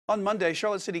On Monday,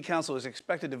 Charlotte City Council is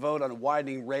expected to vote on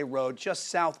widening Rea Road just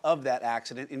south of that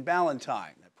accident in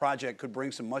Ballantyne. That project could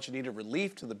bring some much-needed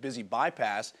relief to the busy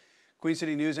bypass. Queen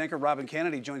City News anchor Robin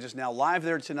Kennedy joins us now live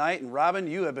there tonight. And Robin,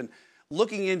 you have been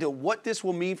looking into what this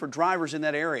will mean for drivers in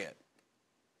that area.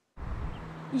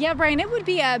 Yeah, Brian, it would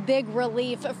be a big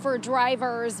relief for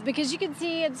drivers because you can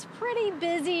see it's pretty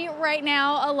busy right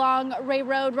now along Rea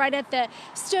Road, right at the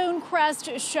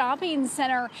Stonecrest Shopping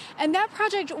Center. And that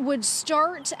project would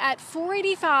start at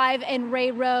 485 and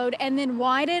Rea Road and then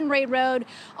widen Rea Road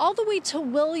all the way to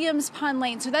Williams Pond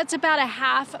Lane. So that's about a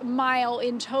half mile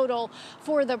in total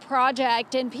for the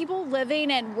project. And people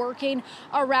living and working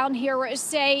around here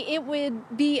say it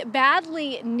would be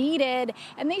badly needed.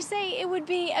 And they say it would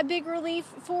be a big relief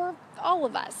for all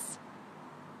of us.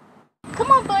 Come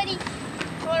on, buddy.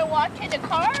 You want to walk to the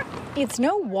car? It's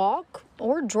no walk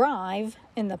or drive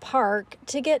in the park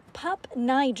to get pup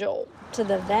Nigel to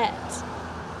the vet.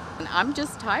 I'm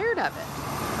just tired of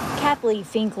it. Kathleen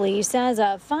Finkley says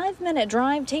a 5-minute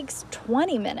drive takes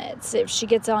 20 minutes if she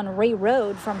gets on Rea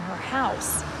Road from her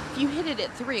house. If you hit it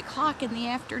at 3 o'clock in the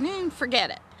afternoon,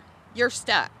 forget it. You're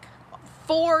stuck.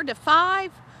 4 to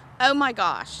 5, oh my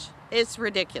gosh, it's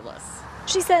ridiculous.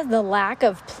 She says the lack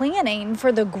of planning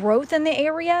for the growth in the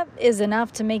area is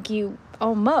enough to make you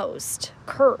almost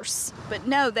curse. But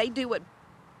no, they do it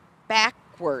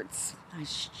backwards. I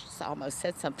just almost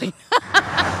said something.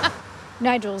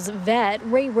 Nigel's vet,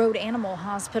 Rea Road Animal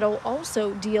Hospital,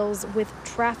 also deals with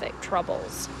traffic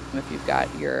troubles. If you've got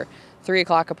your 3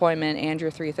 o'clock appointment and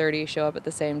your 3:30 show up at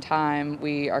the same time,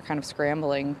 we are kind of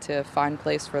scrambling to find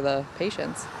place for the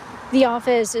patients. The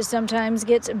office sometimes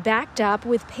gets backed up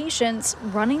with patients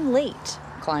running late.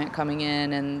 Client coming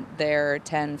in and they're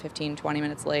 10, 15, 20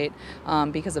 minutes late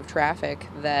because of traffic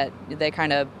that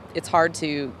it's hard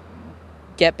to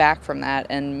get back from that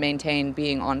and maintain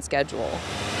being on schedule.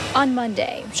 On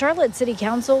Monday, Charlotte City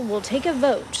Council will take a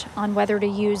vote on whether to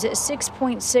use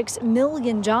 $6.6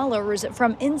 million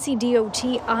from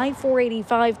NCDOT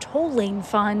I-485 toll lane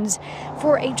funds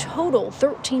for a total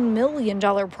 $13 million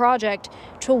project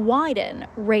to widen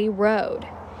Rea Road.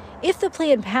 If the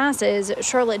plan passes,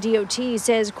 Charlotte DOT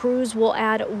says crews will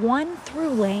add 1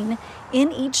 through lane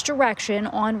in each direction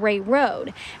on Rea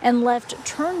Road and left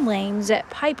turn lanes at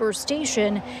Piper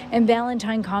Station and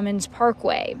Ballantyne Commons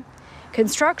Parkway.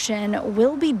 Construction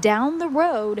will be down the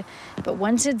road, but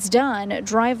once it's done,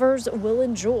 drivers will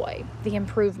enjoy the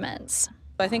improvements.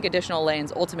 I think additional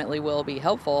lanes ultimately will be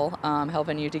helpful,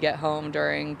 helping you to get home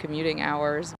during commuting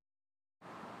hours.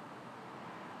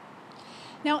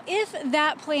 Now, if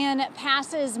that plan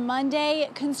passes Monday,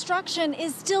 construction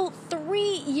is still 3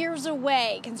 years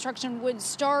away. Construction would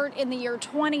start in the year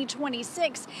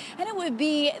 2026, and it would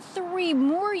be 3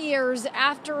 more years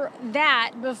after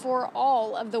that before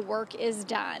all of the work is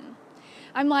done.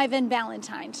 I'm live in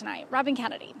Ballantyne tonight. Robin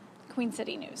Kennedy, Queen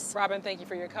City News. Robin, thank you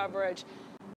for your coverage.